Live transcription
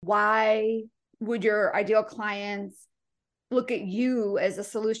why would your ideal clients look at you as a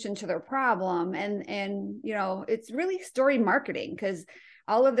solution to their problem? And you know, it's really story marketing, because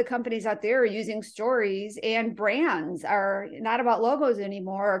all of the companies out there are using stories, and brands are not about logos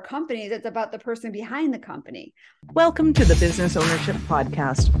anymore, or companies. It's about the person behind the company. Welcome to the Business Ownership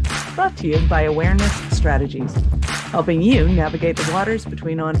Podcast, brought to you by Awareness Strategies, helping you navigate the waters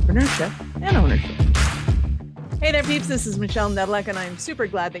between entrepreneurship and ownership. Hey there, peeps. This is Michelle Nedlick, and I'm super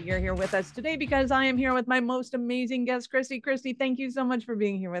glad that you're here with us today because I am here with my most amazing guest, Christie. Christie, thank you so much for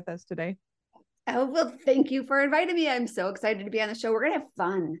being here with us today. Oh, well, thank you for inviting me. I'm so excited to be on the show. We're going to have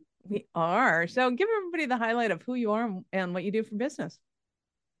fun. We are. So give everybody the highlight of who you are and what you do for business.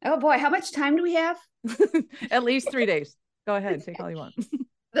 Oh boy, how much time do we have? At least 3 days. Go ahead, take all you want.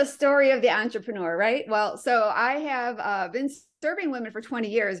 The story of the entrepreneur, right? Well, so I have been serving women for 20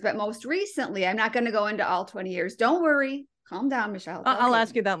 years, but most recently, I'm not going to go into all 20 years. Don't worry. Calm down, Michelle. I'll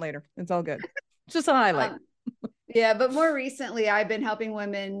ask you that later. It's all good. Just a highlight. Yeah, but more recently, I've been helping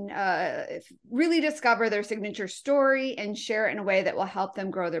women really discover their signature story and share it in a way that will help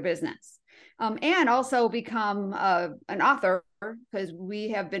them grow their business. And also become an author, because we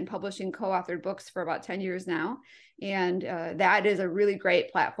have been publishing co-authored books for about 10 years now. And that is a really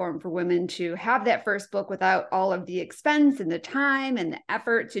great platform for women to have that first book without all of the expense and the time and the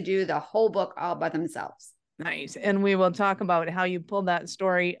effort to do the whole book all by themselves. Nice. And we will talk about how you pulled that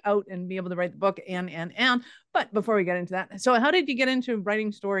story out and be able to write the book and. But before we get into that, so how did you get into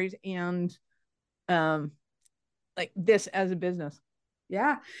writing stories and like this as a business?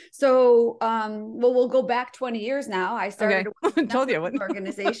 Yeah. So, well, we'll go back 20 years now. I started a told you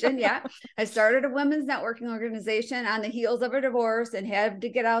organization. Yeah. I started a women's networking organization on the heels of a divorce and had to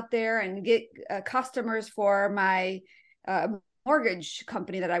get out there and get customers for my mortgage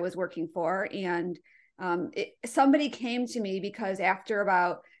company that I was working for. And somebody came to me because after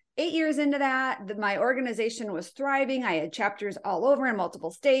about 8 years into that, my organization was thriving. I had chapters all over in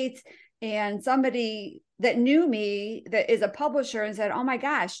multiple states. And somebody that knew me, that is a publisher, and said, oh my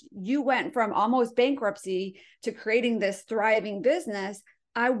gosh, you went from almost bankruptcy to creating this thriving business.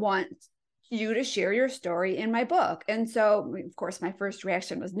 I want you to share your story in my book. And so, of course, my first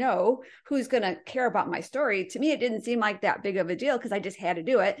reaction was no, who's going to care about my story? To me, it didn't seem like that big of a deal because I just had to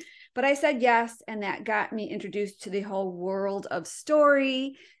do it. But I said yes. And that got me introduced to the whole world of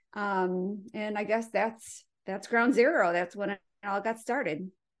story. And I guess that's ground zero. That's when it all got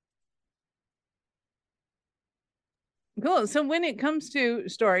started. Cool. So when it comes to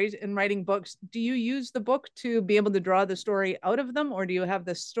stories and writing books, do you use the book to be able to draw the story out of them? Or do you have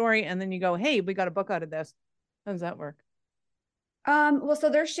the story and then you go, hey, we got a book out of this? How does that work? Well,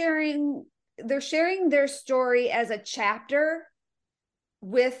 so they're sharing their story as a chapter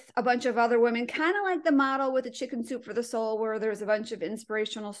with a bunch of other women, kind of like the model with the Chicken Soup for the Soul, where there's a bunch of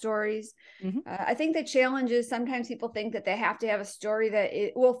inspirational stories. Mm-hmm. I think the challenge is sometimes people think that they have to have a story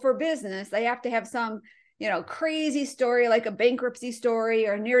for business, they have to have some, crazy story, like a bankruptcy story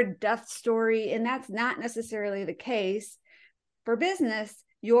or near-death story. And that's not necessarily the case. For business,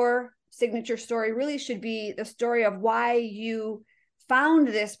 your signature story really should be the story of why you found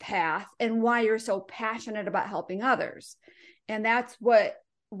this path and why you're so passionate about helping others. And that's what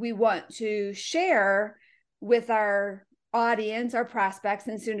we want to share with our audience, our prospects,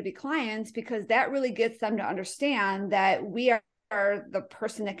 and soon-to-be clients, because that really gets them to understand that we are the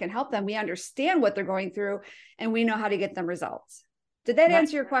person that can help them. We understand what they're going through and we know how to get them results. Did that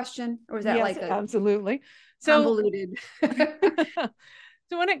answer your question? Or was that yes, absolutely. So convoluted?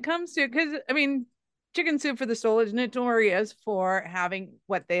 So when it comes to, because Chicken Soup for the Soul is notorious for having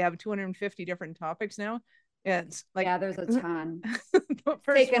they have 250 different topics now. It's like, yeah, there's a ton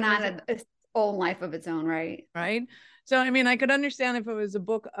taken on its own life of its own, right? Right. So, I could understand if it was a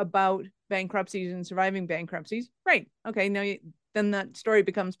book about bankruptcies and surviving bankruptcies. Right. Okay. Now, then that story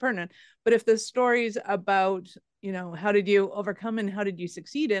becomes pertinent. But if the story's about, how did you overcome and how did you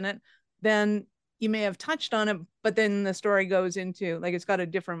succeed in it, then you may have touched on it, but then the story goes into, like, it's got a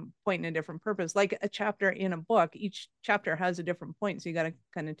different point and a different purpose. Like a chapter in a book, each chapter has a different point. So you got to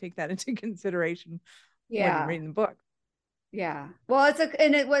kind of take that into consideration when you're reading the book. Yeah. Well,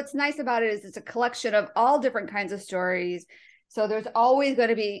 what's nice about it is it's a collection of all different kinds of stories. So there's always going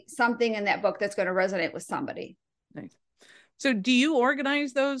to be something in that book that's going to resonate with somebody. Nice. So do you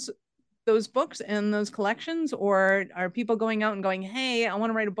organize those books and those collections, or are people going out and going, hey, I want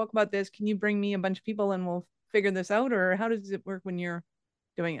to write a book about this. Can you bring me a bunch of people and we'll figure this out? Or how does it work when you're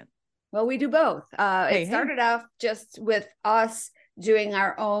doing it? Well, we do both. It started off just with us doing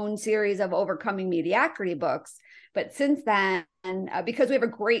our own series of overcoming mediocrity books. But since then, because we have a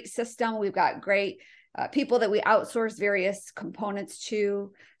great system, we've got great people that we outsource various components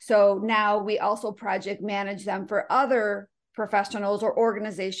to. So now we also project manage them for other professionals or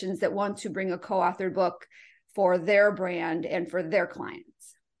organizations that want to bring a co-authored book for their brand and for their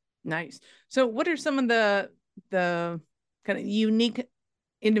clients. Nice. So what are some of the kind of unique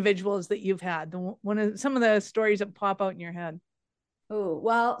individuals that you've had? Some of the stories that pop out in your head? Oh,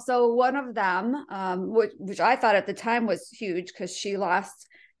 well, so one of them, which I thought at the time was huge because she lost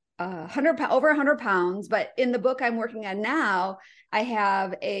over 100 pounds. But in the book I'm working on now, I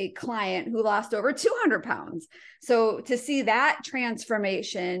have a client who lost over 200 pounds. So to see that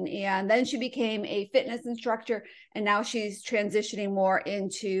transformation, and then she became a fitness instructor, and now she's transitioning more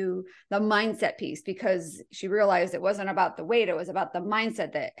into the mindset piece because she realized it wasn't about the weight, it was about the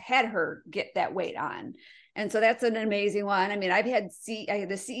mindset that had her get that weight on. And so that's an amazing one. I mean, I had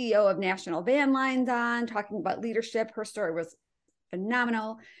the CEO of National Van Lines on talking about leadership. Her story was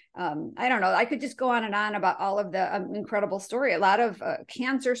phenomenal. I don't know. I could just go on and on about all of the incredible story. A lot of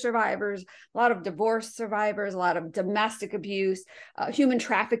cancer survivors, a lot of divorce survivors, a lot of domestic abuse, human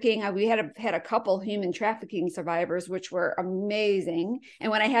trafficking. We had a couple human trafficking survivors, which were amazing. And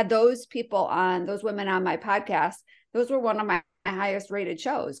when I had those women on my podcast, those were one of my highest rated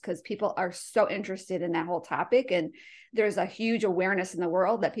shows because people are so interested in that whole topic. And there's a huge awareness in the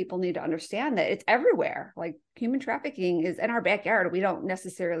world that people need to understand that it's everywhere. Like human trafficking is in our backyard. We don't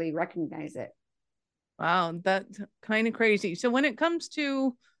necessarily recognize it. Wow, that's kind of crazy. So when it comes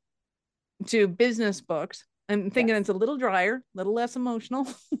to business books, I'm thinking It's a little drier, a little less emotional.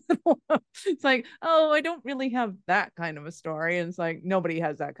 It's like, oh, I don't really have that kind of a story. And it's like, nobody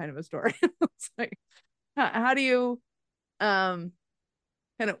has that kind of a story. It's like, how do you, kind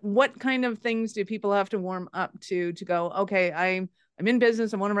of, what kind of things do people have to warm up to go, okay, I'm in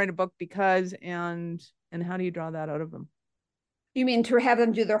business, I want to write a book because, and how do you draw that out of them? You mean to have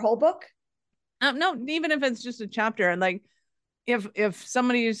them do their whole book? No, even if it's just a chapter. And like, if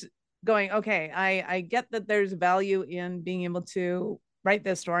somebody's going, okay, I get that there's value in being able to write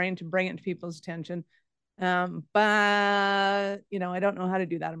this story and to bring it to people's attention. But I don't know how to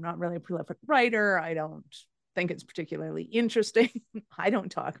do that. I'm not really a prolific writer. I don't think it's particularly interesting. I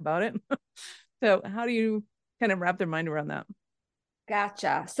don't talk about it. So how do you kind of wrap their mind around that?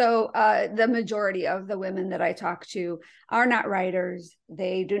 Gotcha. So the majority of the women that I talk to are not writers.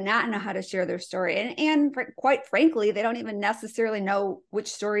 They do not know how to share their story. And quite frankly, they don't even necessarily know which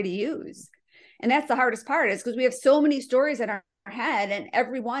story to use. And that's the hardest part, is because we have so many stories in our head and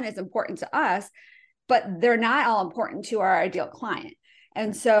every one is important to us, but they're not all important to our ideal client.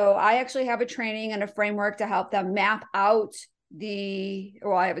 And so I actually have a training and a framework to help them map out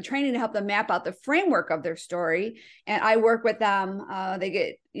I have a training to help them map out the framework of their story. And I work with them.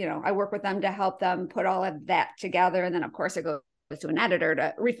 I work with them to help them put all of that together. And then of course it goes to an editor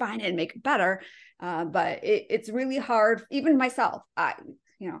to refine it and make it better. But it's really hard. Even myself,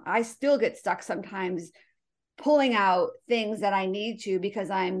 I still get stuck sometimes pulling out things that I need to, because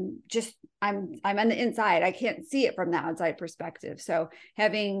I'm on the inside. I can't see it from the outside perspective. So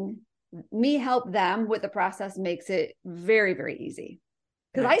having me help them with the process makes it very, very easy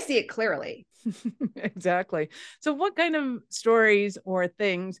because I see it clearly. Exactly. So what kind of stories or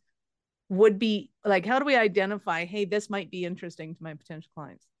things would be like, how do we identify, hey, this might be interesting to my potential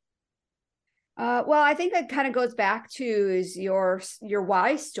clients? Well, I think that kind of goes back to is your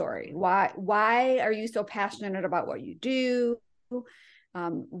why story. Why are you so passionate about what you do?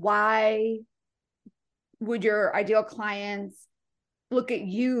 Why would your ideal clients look at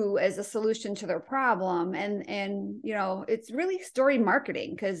you as a solution to their problem? And it's really story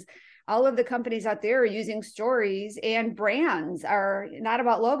marketing, because all of the companies out there are using stories, and brands are not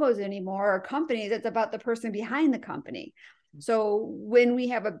about logos anymore, or companies. It's about the person behind the company. So when we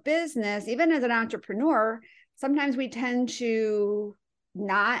have a business, even as an entrepreneur, sometimes we tend to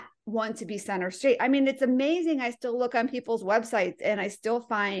not want to be center stage. I mean, it's amazing. I still look on people's websites and I still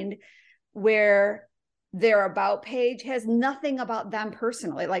find where their about page has nothing about them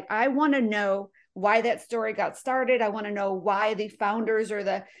personally. Like, I want to know why that story got started. I want to know why the founders or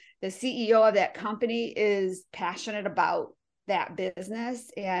the CEO of that company is passionate about that business.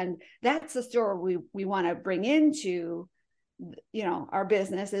 And that's the story we want to bring into, our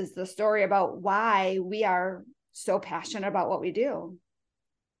business, is the story about why we are so passionate about what we do.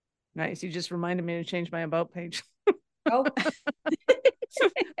 Nice. You just reminded me to change my about page. Oh.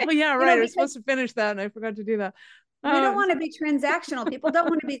 Well, yeah, right. I was supposed to finish that and I forgot to do that. We don't want to be transactional. People don't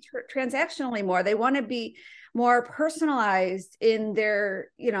want to be transactional anymore. They want to be more personalized in their,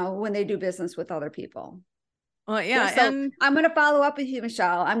 when they do business with other people. Well, yeah. So and I'm going to follow up with you,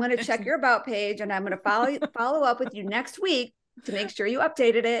 Michelle. I'm going to check your about page, and I'm going to follow up with you next week to make sure you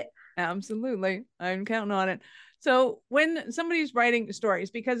updated it. Absolutely. I'm counting on it. So when somebody's writing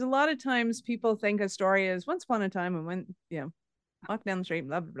stories, because a lot of times people think a story is once upon a time and when, walk down the street,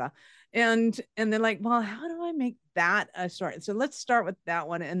 blah, blah, blah. And they're like, well, how do I make that a story? So let's start with that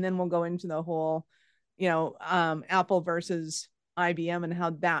one. And then we'll go into the whole, Apple versus IBM and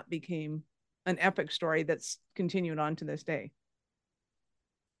how that became an epic story that's continued on to this day.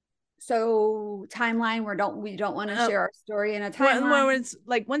 So timeline, we don't want to Uh, share our story in a well, timeline. it's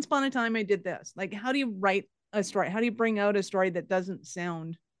like once upon a time I did this. Like, how do you write a story? How do you bring out a story that doesn't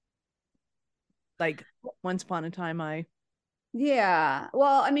sound like once upon a time I Yeah.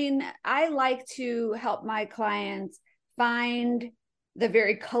 Well, I mean, I like to help my clients find the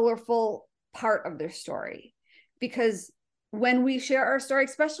very colorful part of their story because when we share our story,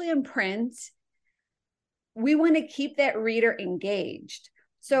 especially in print, we want to keep that reader engaged.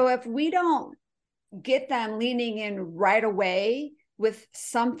 So if we don't get them leaning in right away with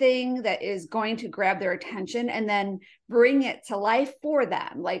something that is going to grab their attention and then bring it to life for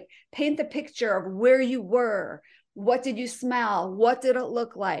them, like paint the picture of where you were, what did you smell, what did it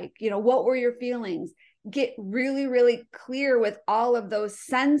look like, what were your feelings, get really really clear with all of those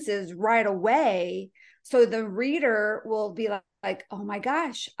senses right away, so the reader will be like, oh my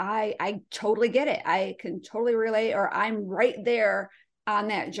gosh, I totally get it, I can totally relate, or I'm right there on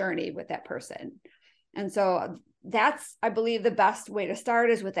that journey with that person. And so that's, I believe, the best way to start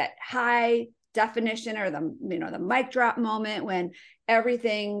is with that high definition, or the mic drop moment when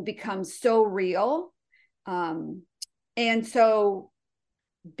everything becomes so real, and so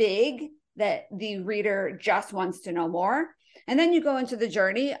big that the reader just wants to know more. And then you go into the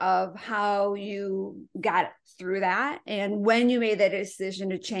journey of how you got through that and when you made that decision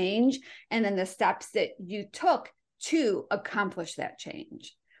to change, and then the steps that you took to accomplish that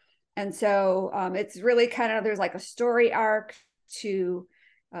change. And so it's really kind of, there's like a story arc to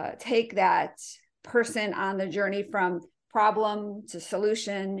take that person on the journey from problem to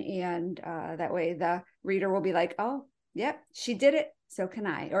solution. And that way the reader will be like, oh, yep, she did it, so can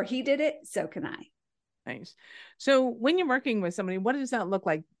I. Or he did it, so can I. Nice. So when you're working with somebody, what does that look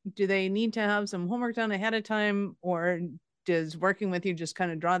like? Do they need to have some homework done ahead of time, or does working with you just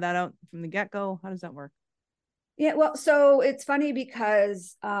kind of draw that out from the get-go? How does that work? Yeah, well, so it's funny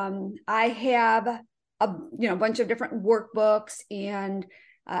because I have a bunch of different workbooks, and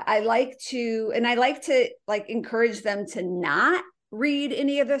I like to like encourage them to not read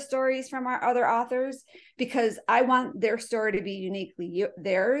any of the stories from our other authors because I want their story to be uniquely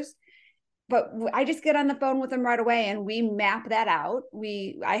theirs. But I just get on the phone with them right away and we map that out.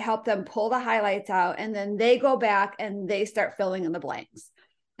 I help them pull the highlights out, and then they go back and they start filling in the blanks.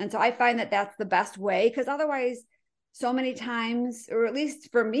 And so I find that that's the best way, because otherwise, so many times, or at least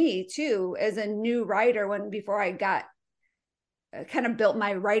for me too, as a new writer, before I got kind of built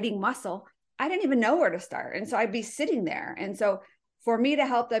my writing muscle, I didn't even know where to start. And so I'd be sitting there. And so for me to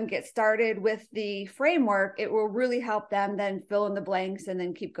help them get started with the framework, it will really help them then fill in the blanks and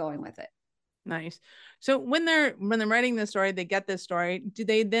then keep going with it. Nice. So when they're writing this story, they get this story. Do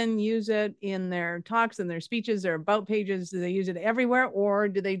they then use it in their talks and their speeches, their about pages? Do they use it everywhere, or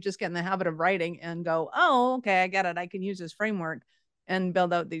do they just get in the habit of writing and go, "Oh, okay, I get it. I can use this framework and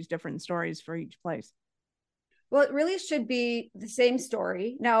build out these different stories for each place"? Well, it really should be the same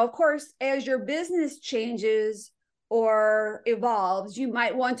story. Now, of course, as your business changes or evolves, you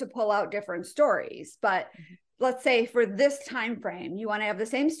might want to pull out different stories. But let's say for this time frame, you want to have the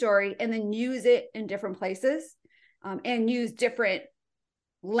same story and then use it in different places, and use different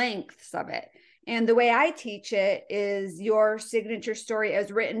lengths of it. And the way I teach it is your signature story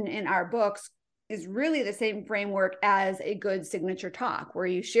as written in our books is really the same framework as a good signature talk, where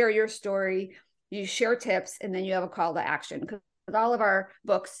you share your story, you share tips, and then you have a call to action. Because all of our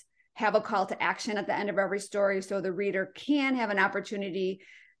books have a call to action at the end of every story, so the reader can have an opportunity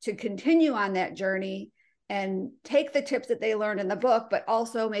to continue on that journey and take the tips that they learned in the book, but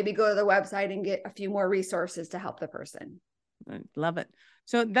also maybe go to the website and get a few more resources to help the person. I love it.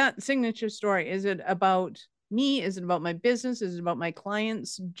 So that signature story, is it about me? Is it about my business? Is it about my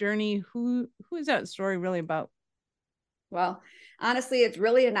client's journey? Who is that story really about? Well, honestly, it's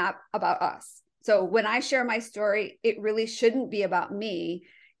really not about us. So when I share my story, it really shouldn't be about me.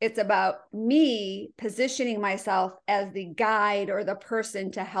 It's about me positioning myself as the guide or the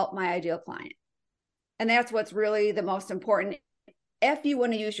person to help my ideal client. And that's what's really the most important. If you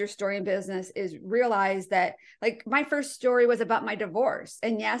want to use your story in business, is realize that, like, my first story was about my divorce.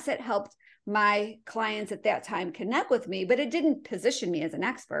 And yes, it helped my clients at that time connect with me, but it didn't position me as an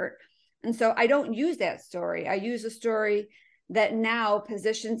expert. And so I don't use that story. I use a story that now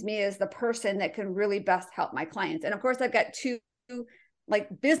positions me as the person that can really best help my clients. And of course, I've got two like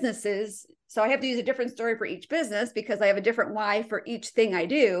businesses. So I have to use a different story for each business because I have a different why for each thing I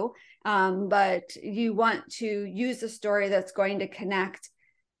do. But you want to use a story that's going to connect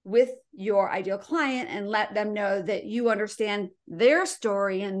with your ideal client and let them know that you understand their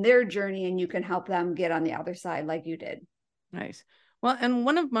story and their journey, and you can help them get on the other side like you did. Nice. Well, and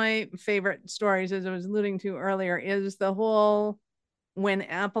one of my favorite stories, as I was alluding to earlier, is the whole when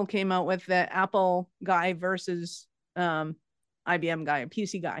Apple came out with the Apple guy versus IBM guy, a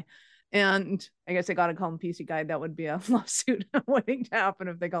PC guy. And I guess I got to call him PC guy. That would be a lawsuit waiting to happen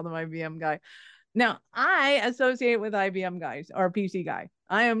if they called him IBM guy. Now, I associate with IBM guys or PC guy.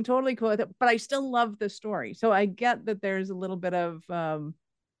 I am totally cool with it, but I still love the story. So I get that there's a little bit of,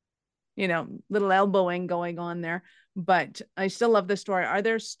 little elbowing going on there, but I still love the story. Are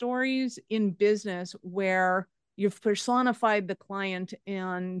there stories in business where you've personified the client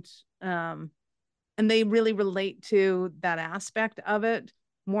and they really relate to that aspect of it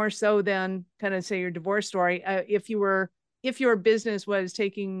more so than kind of say your divorce story? If your business was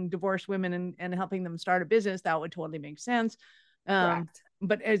taking divorced women and helping them start a business, that would totally make sense. Correct.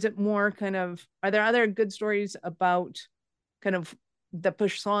 But is it more kind of, are there other good stories about kind of the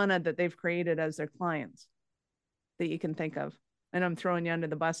persona that they've created as their clients that you can think of? And I'm throwing you under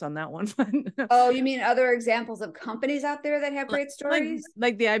the bus on that one. Oh, you mean other examples of companies out there that have great stories?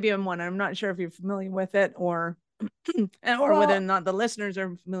 Like the IBM one. I'm not sure if you're familiar with it or or whether or Well, not the listeners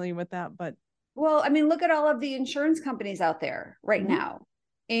are familiar with that, but I mean, look at all of the insurance companies out there right mm-hmm. now,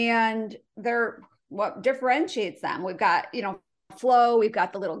 and what differentiates them. We've got, Flo, we've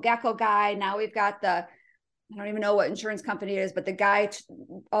got the little gecko guy. Now we've got I don't even know what insurance company it is, but the guy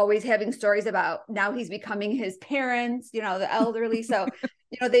always having stories about now he's becoming his parents, the elderly. So,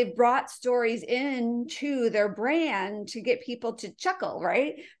 they've brought stories into their brand to get people to chuckle,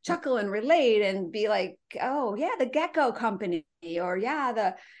 right? Chuckle and relate and be like, oh yeah, the gecko company, or yeah,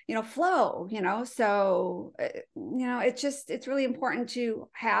 the, Flow, so, it's really important to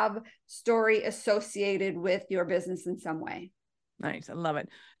have story associated with your business in some way. Nice. I love it.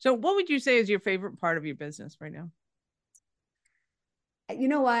 So what would you say is your favorite part of your business right now? You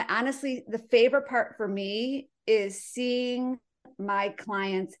know what? Honestly, the favorite part for me is seeing my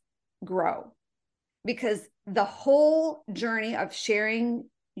clients grow, because the whole journey of sharing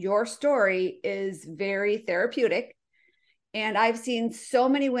your story is very therapeutic. And I've seen so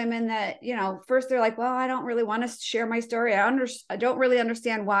many women that, first they're like, well, I don't really want to share my story. I don't really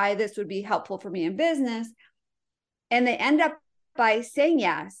understand why this would be helpful for me in business. And they end up by saying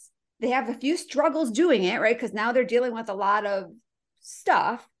yes. They have a few struggles doing it, right? Because now they're dealing with a lot of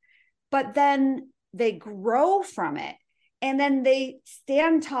stuff, but then they grow from it. And then they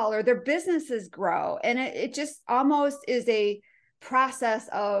stand taller, their businesses grow. And it just almost is a process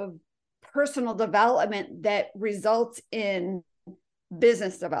of personal development that results in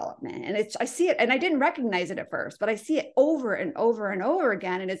business development. And I see it, and I didn't recognize it at first, but I see it over and over and over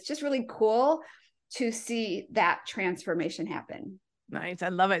again. And it's just really cool to see that transformation happen. Nice. I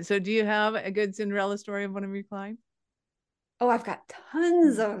love it. So do you have a good Cinderella story of one of your clients? Oh, I've got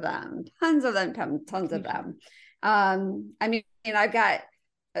tons of them. I mean, I've got,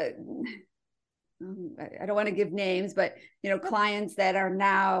 I don't want to give names, but, clients that are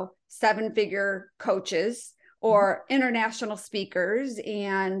now 7-figure coaches or international speakers.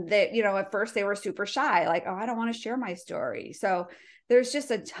 And that, at first they were super shy, like, oh, I don't want to share my story. So there's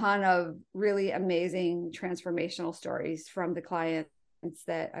just a ton of really amazing transformational stories from the clients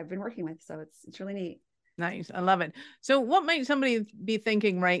that I've been working with. So it's really neat. Nice. I love it. So what might somebody be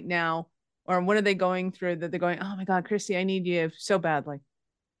thinking right now, or what are they going through that they're going, oh my God, Christie, I need you so badly.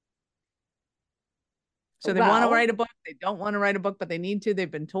 So they want to write a book. They don't want to write a book, but they need to.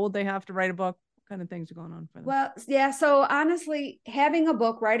 They've been told they have to write a book. What kind of things are going on for them? Well, yeah. So honestly, writing a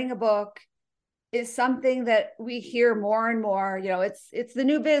book is something that we hear more and more. It's the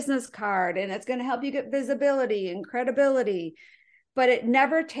new business card, and it's going to help you get visibility and credibility, but it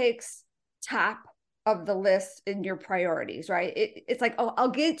never takes top of the list in your priorities, right? It's like, oh,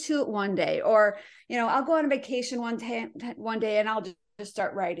 I'll get to it one day, or, I'll go on vacation one day and I'll just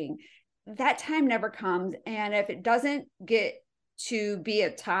start writing. That time never comes. And if it doesn't get to be a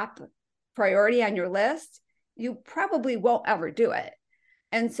top priority on your list, you probably won't ever do it.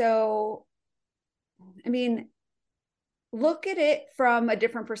 And so, I mean, look at it from a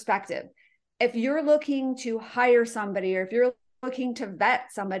different perspective. If you're looking to hire somebody, or if you're looking to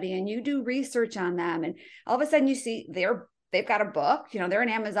vet somebody and you do research on them, and all of a sudden you see they've got a book, they're an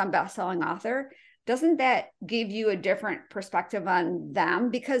Amazon bestselling author, doesn't that give you a different perspective on them?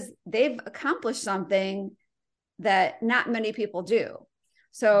 Because they've accomplished something that not many people do.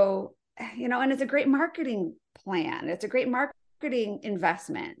 So, and it's a great marketing plan. It's a great marketing marketing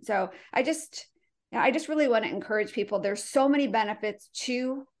investment. So I just really want to encourage people. There's so many benefits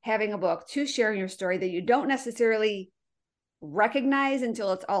to having a book, to sharing your story that you don't necessarily recognize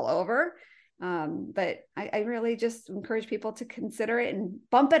until it's all over. But I really just encourage people to consider it and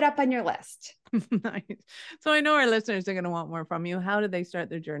bump it up on your list. Nice. So I know our listeners are going to want more from you. How did they start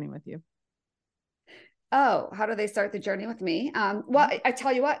their journey with you? Oh, how do they start the journey with me? Well, I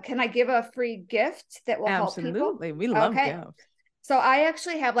tell you what, can I give a free gift that will help people? Absolutely. We love gifts. So I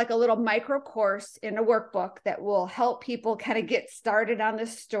actually have like a little micro course in a workbook that will help people kind of get started on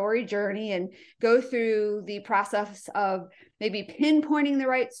this story journey and go through the process of maybe pinpointing the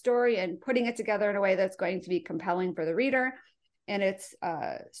right story and putting it together in a way that's going to be compelling for the reader. And it's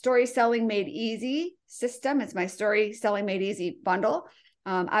Story Selling Made Easy system. It's my Story Selling Made Easy bundle.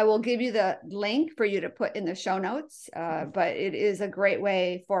 I will give you the link for you to put in the show notes, but it is a great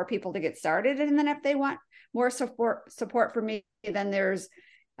way for people to get started. And then if they want more support from me, then there's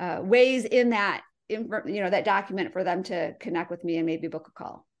ways in that, that document for them to connect with me and maybe book a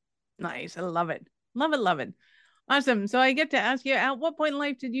call. Nice. I love it. Love it. Love it. Awesome. So I get to ask you, at what point in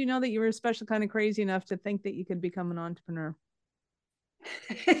life did you know that you were a special kind of crazy enough to think that you could become an entrepreneur?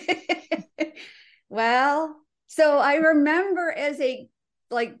 Well, so I remember as a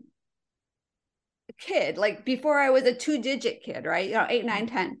kid, like before I was a 2-digit kid, right? 8, 9,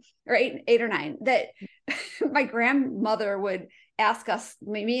 10, or 8 or 9, that my grandmother would ask us,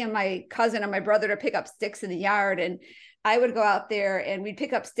 me and my cousin and my brother, to pick up sticks in the yard. And I would go out there and we'd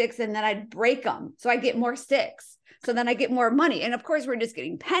pick up sticks and then I'd break them. So I'd get more sticks. So then I get more money. And of course we're just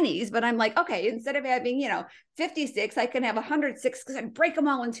getting pennies, but I'm like, okay, instead of having, 50 sticks, I can have 100 sticks because I break them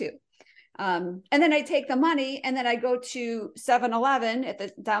all in two. And then I take the money and then I go to 7-Eleven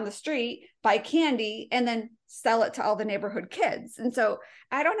down the street, buy candy, and then sell it to all the neighborhood kids. And so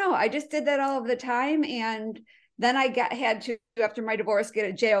I don't know, I just did that all of the time. And then I had to, after my divorce, get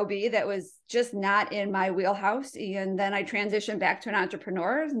a job that was just not in my wheelhouse. And then I transitioned back to an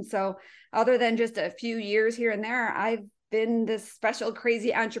entrepreneur. And so other than just a few years here and there, I've been this special,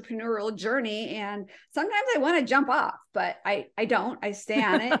 crazy entrepreneurial journey. And sometimes I want to jump off, but I don't. I stay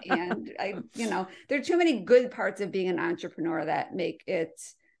on it. And there are too many good parts of being an entrepreneur that make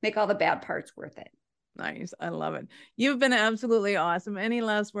all the bad parts worth it. Nice. I love it. You've been absolutely awesome. Any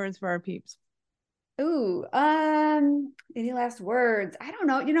last words for our peeps? Ooh, any last words? I don't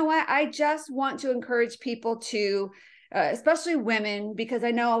know. You know what? I just want to encourage people to, especially women, because I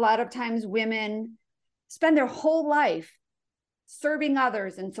know a lot of times women spend their whole life serving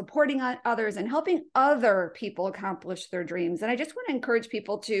others and supporting others and helping other people accomplish their dreams. And I just want to encourage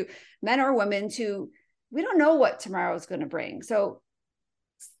people to, men or women, we don't know what tomorrow is going to bring. So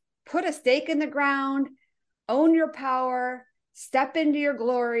put a stake in the ground, own your power, step into your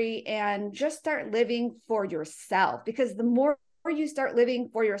glory, and just start living for yourself. Because the more you start living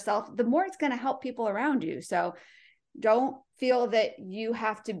for yourself, the more it's going to help people around you. So don't feel that you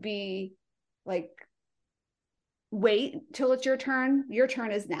have to be like, wait till it's your turn. Your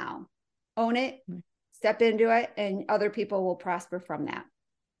turn is now. Own it, step into it, and other people will prosper from that.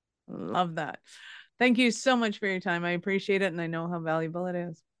 Love that. Thank you so much for your time. I appreciate it. And I know how valuable it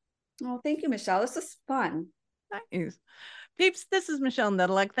is. Oh, thank you, Michelle. This is fun. Nice. Peeps, this is Michelle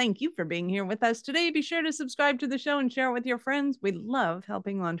Nedelec. Thank you for being here with us today. Be sure to subscribe to the show and share it with your friends. We love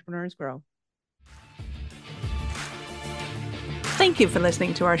helping entrepreneurs grow. Thank you for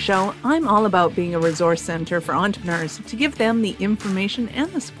listening to our show. I'm all about being a resource center for entrepreneurs to give them the information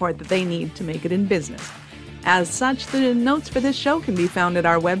and the support that they need to make it in business. As such, the notes for this show can be found at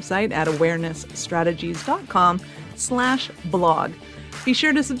our website at awarenessstrategies.com/blog. Be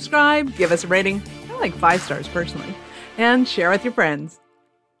sure to subscribe, give us a rating. I like 5 stars personally, and share with your friends.